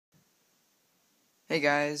Hey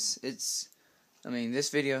guys, this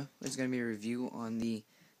video is going to be a review on the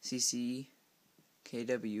CCKW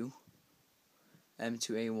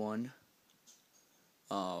M2A1.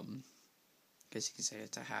 Guess you can say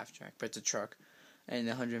it's a half track, but it's a truck, and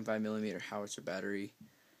the 105mm Howitzer battery,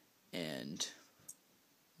 and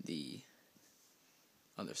the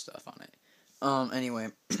other stuff on it. Anyway,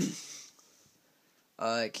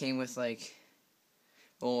 it came with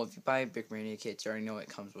if you buy Brickmania kits, you already know it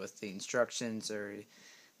comes with the instructions or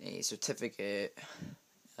a certificate,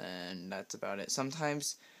 and that's about it.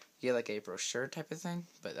 Sometimes you get like a brochure type of thing,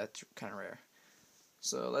 but that's kind of rare.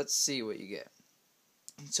 So let's see what you get.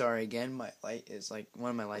 Sorry again, my light is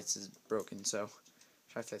one of my lights is broken, so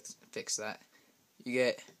try to fix that. You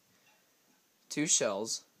get 2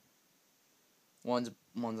 shells. One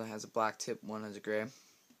that has a black tip, one has a gray,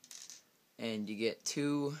 and you get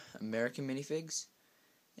 2 American minifigs.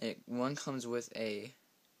 One comes with a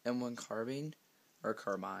M1 carbine, or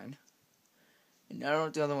carbine. And I don't know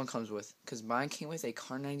what the other one comes with, because mine came with a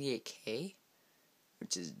Car 98K,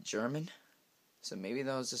 which is German. So maybe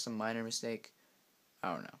that was just a minor mistake.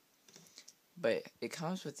 I don't know. But it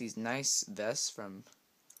comes with these nice vests from,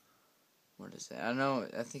 what is it? I don't know,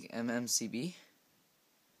 I think MMCB.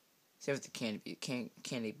 Same with the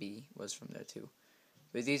Candy B was from there too.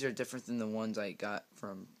 But these are different than the ones I got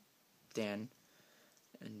from Dan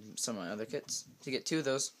and some of my other kits. So you get 2 of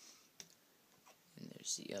those. And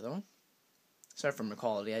there's the other one. Sorry for my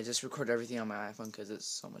quality. I just record everything on my iPhone because it's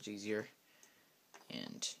so much easier.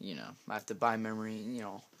 And, I have to buy memory,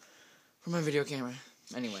 for my video camera.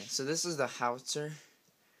 Anyway, so this is the Howitzer.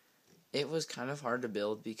 It was kind of hard to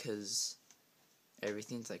build because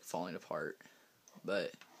everything's falling apart.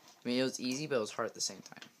 But, it was easy, but it was hard at the same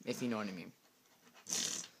time, if you know what I mean.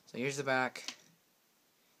 So here's the back. I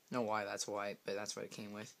don't know why that's white, but that's what it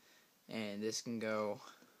came with. And this can go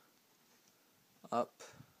up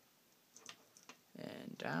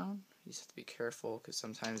and down. You just have to be careful because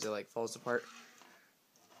sometimes it falls apart.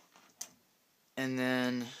 And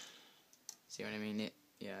then, see what I mean?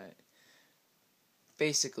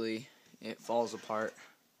 Basically it falls apart.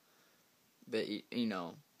 But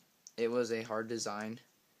it was a hard design.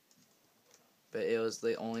 But it was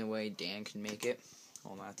the only way Dan can make it.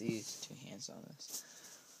 Hold on, I have to use 2 hands on this.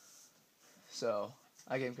 So,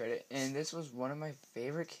 I give him credit. And this was one of my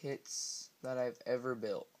favorite kits that I've ever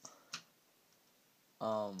built.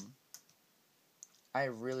 I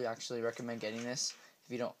really actually recommend getting this.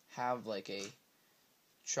 If you don't have a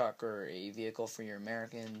truck or a vehicle for your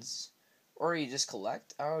Americans, or you just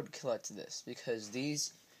collect, I would collect this. Because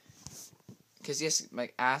yes,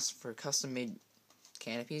 asked for custom made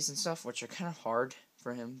canopies and stuff, which are kind of hard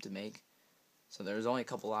for him to make. So there's only a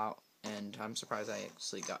couple out, and I'm surprised I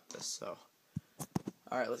actually got this. So,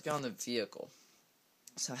 alright, let's get on the vehicle.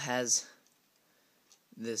 So it has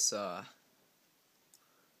this, I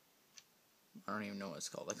don't even know what it's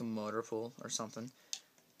called, a motor pool or something.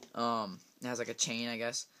 It has a chain, I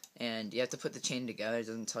guess, and you have to put the chain together. It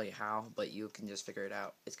doesn't tell you how, but you can just figure it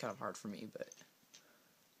out. It's kind of hard for me, but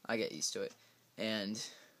I get used to it. And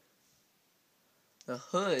the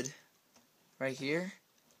hood right here,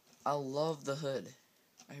 I love the hood.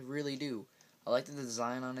 I really do. I like the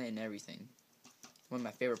design on it and everything. One of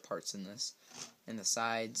my favorite parts in this. And the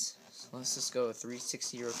sides. So let's just go a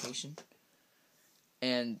 360 rotation.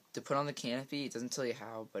 And to put on the canopy, it doesn't tell you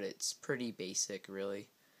how, but it's pretty basic, really.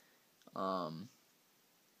 What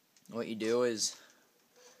you do is,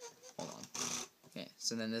 hold on. Okay,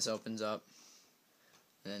 so then this opens up.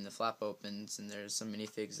 And then the flap opens, and there's some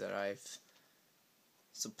minifigs that I've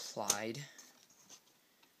supplied.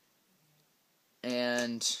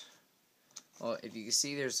 And, well, if you can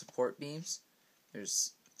see, there's support beams.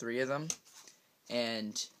 There's 3 of them.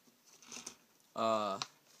 And, what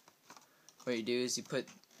you do is you put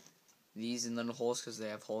these in little holes because they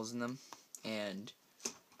have holes in them. And,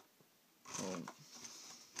 let me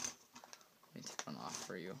take one off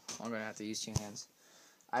for you. I'm going to have to use 2 hands.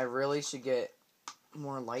 I really should get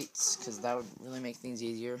more lights because that would really make things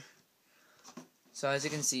easier. So as you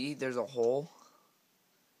can see, there's a hole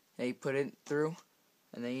that you put it through,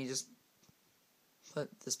 and then you just put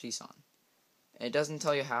this piece on. And it doesn't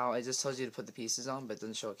tell you how, it just tells you to put the pieces on, but it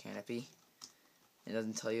doesn't show a canopy. It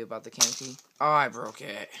doesn't tell you about the canopy. Oh, I broke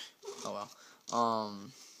it. Oh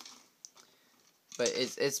well. But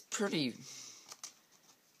it's pretty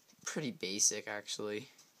basic, actually.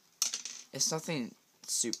 It's nothing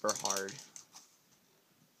super hard.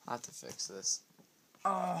 I'll have to fix this.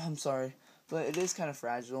 Oh, I'm sorry. But it is kind of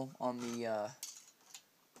fragile on the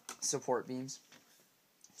support beams.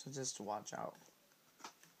 So just watch out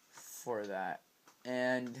for that.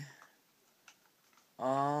 And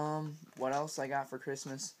what else else I got for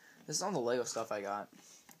Christmas. This is all the Lego stuff I got.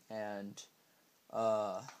 And,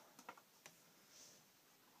 crap.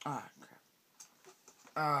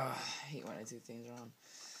 I hate when I do things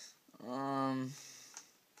wrong.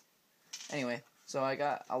 Anyway, so I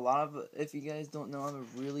got a lot of, if you guys don't know, I'm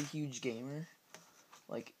a really huge gamer.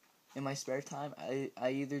 Like, in my spare time, I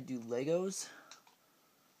either do Legos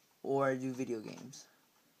or I do video games.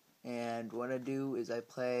 And what I do is I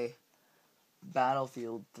play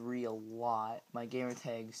Battlefield 3 a lot. My gamer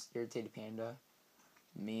tag's Irritated Panda.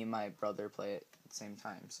 Me and my brother play it at the same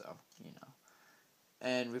time, so, you know.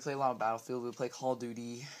 And we play a lot of Battlefield. We play Call of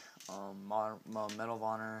Duty, Medal of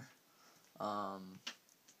Honor,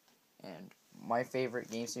 and my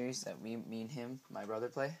favorite game series that me and him, my brother,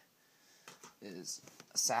 play is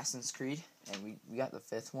Assassin's Creed, and we got the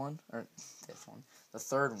third one,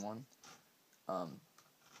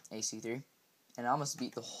 AC3, and I almost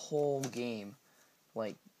beat the whole game,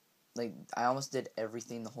 like I almost did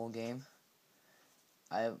everything the whole game.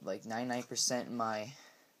 I have like 99% in my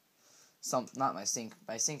sync.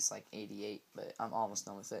 My sync's like 88, but I'm almost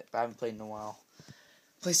done with it. But I haven't played in a while.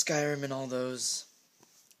 Play Skyrim and all those.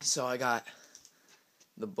 So I got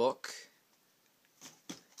the book,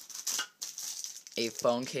 a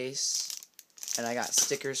phone case, and I got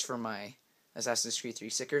stickers for my Assassin's Creed 3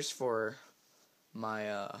 stickers for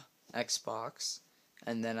my Xbox.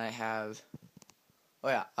 And then I have,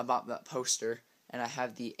 I bought that poster, and I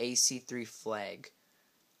have the AC3 flag.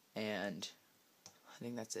 And I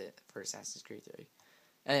think that's it for Assassin's Creed 3.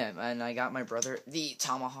 And I got my brother the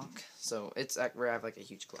Tomahawk. So it's we have like a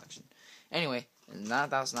huge collection. Anyway, and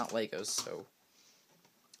that's not Legos. So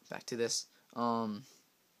back to this. The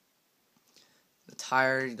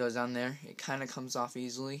tire goes down there. It kind of comes off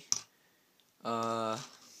easily. Oh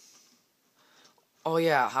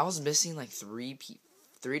yeah, I was missing like 3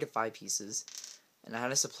 to 5 pieces, and I had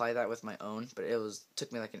to supply that with my own. But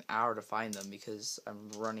took me like an hour to find them because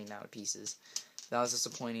I'm running out of pieces. That was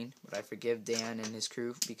disappointing, but I forgive Dan and his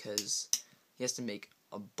crew because he has to make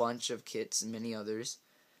a bunch of kits and many others,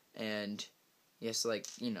 and he has to, like,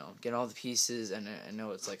 you know, get all the pieces, and I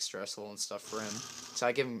know it's like stressful and stuff for him. So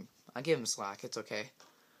I give him slack. It's okay.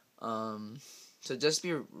 So just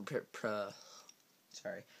be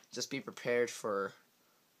prepared for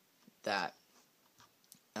that.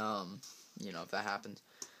 You know, if that happens.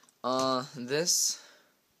 This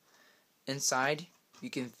inside you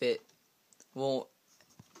can fit. Well,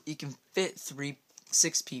 you can fit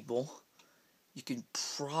 6 people. You can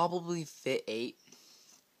probably fit 8.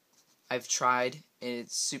 I've tried, and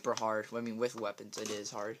it's super hard. I mean, with weapons, it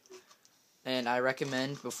is hard. And I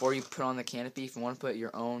recommend, before you put on the canopy, if you want to put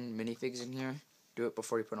your own minifigs in here, do it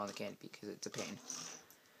before you put on the canopy, because it's a pain.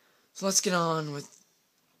 So let's get on with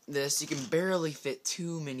this. You can barely fit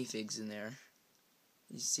 2 minifigs in there.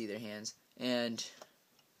 You see their hands. And,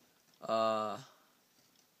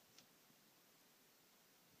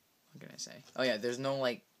 what can I say? Oh yeah, there's no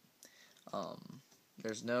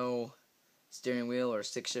there's no steering wheel or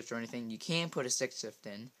stick shift or anything. You can put a stick shift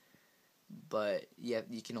in, but yeah,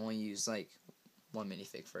 you can only use like 1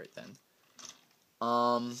 minifig for it then.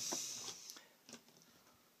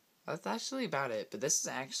 That's actually about it. But this is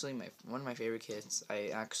actually one of my favorite kits. I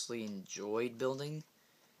actually enjoyed building.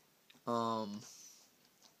 As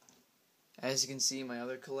you can see in my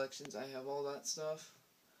other collections, I have all that stuff.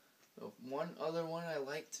 One other one I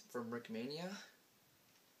liked from Brickmania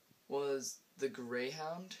was the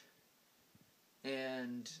Greyhound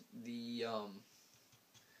and the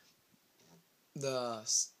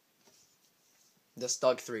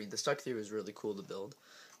Stug 3. The Stug 3 was really cool to build,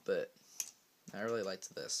 but I really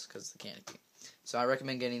liked this because of the canopy. So I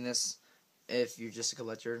recommend getting this if you're just a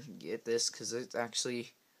collector. Get this because it's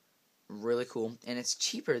actually really cool, and it's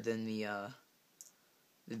cheaper than the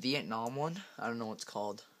Vietnam one. I don't know what it's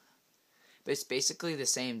called. But it's basically the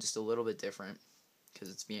same, just a little bit different, because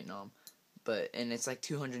it's Vietnam. And it's like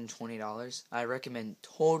 $220. I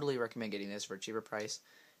totally recommend getting this for a cheaper price,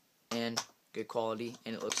 and good quality,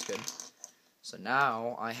 and it looks good. So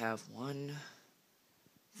now I have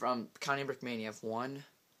from counting Brickmania, I have 1,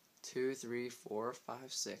 2, 3, 4,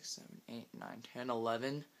 5, 6, 7, 8, 9, 10,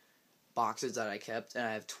 11 boxes that I kept, and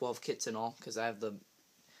I have 12 kits in all, because I have the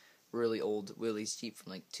really old Willys Jeep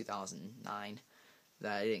from like 2009.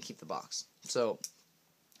 That I didn't keep the box. So,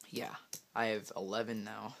 yeah, I have 11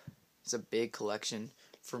 now. It's a big collection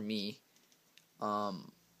for me.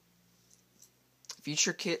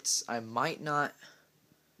 Future kits, I might not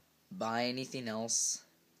buy anything else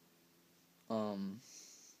from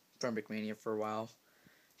Brickmania for a while.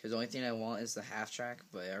 Because the only thing I want is the half track,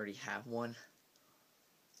 but I already have one.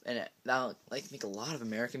 And that'll make a lot of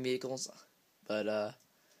American vehicles. But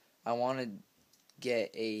I want to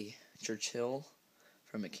get a Churchill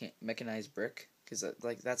from Mechanized Brick, because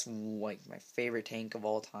that's like my favorite tank of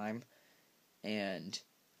all time, and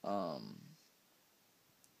a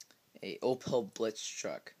Opel Blitz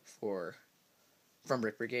truck from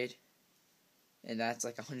Brick Brigade, and that's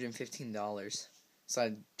like $115. So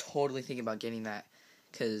I'm totally thinking about getting that,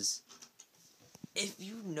 because if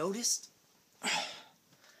you noticed,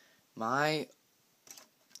 my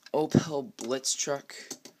Opel Blitz truck,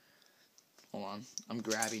 hold on, I'm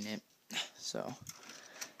grabbing it, so,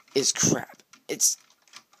 is crap. It's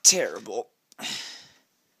terrible.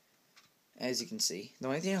 As you can see, the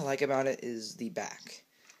only thing I like about it is the back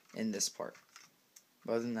in this part.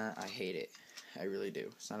 But other than that, I hate it. I really do.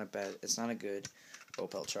 It's not a good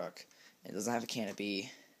Opel truck. It doesn't have a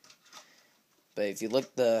canopy. But if you look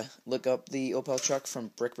up the Opel truck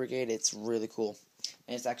from Brick Brigade, it's really cool.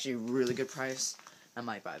 And it's actually a really good price. I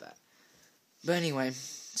might buy that. But anyway,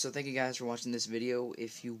 so thank you guys for watching this video.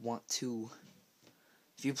 If you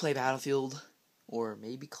play Battlefield or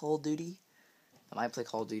maybe Call of Duty, I might play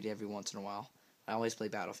Call of Duty every once in a while. I always play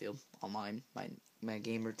Battlefield online. My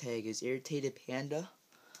gamer tag is Irritated Panda.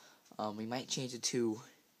 We might change it to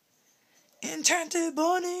Enchanted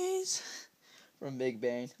Bunnies from Big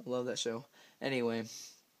Bang. I love that show. Anyway,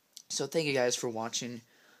 so thank you guys for watching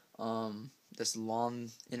this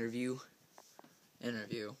long interview.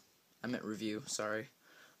 I meant review, sorry.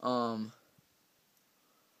 Comment,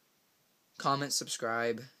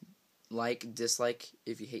 subscribe, like, dislike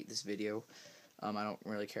if you hate this video. I don't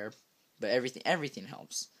really care. But everything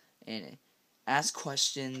helps. And ask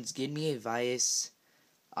questions, give me advice.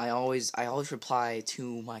 I always reply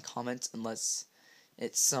to my comments unless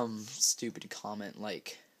it's some stupid comment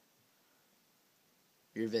like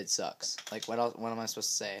your vid sucks. Like what am I supposed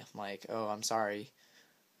to say? I'm like, oh, I'm sorry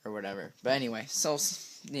or whatever. But anyway, so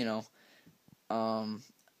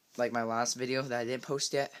like my last video that I didn't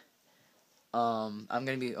post yet. I'm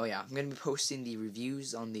gonna be posting the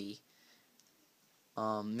reviews on the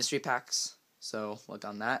mystery packs, so look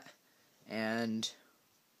on that. And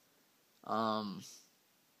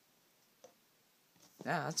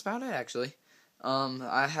yeah, that's about it actually. I'm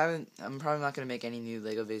probably not gonna make any new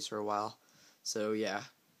Lego videos for a while. So yeah.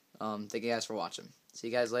 Thank you guys for watching. See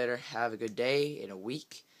you guys later. Have a good day and a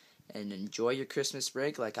week, and enjoy your Christmas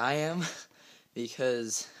break like I am,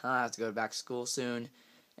 because I have to go back to school soon.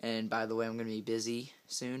 And by the way, I'm gonna be busy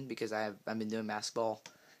soon because I've been doing basketball,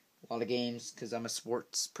 a lot of games, because I'm a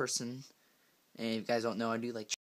sports person. And if you guys don't know, I do like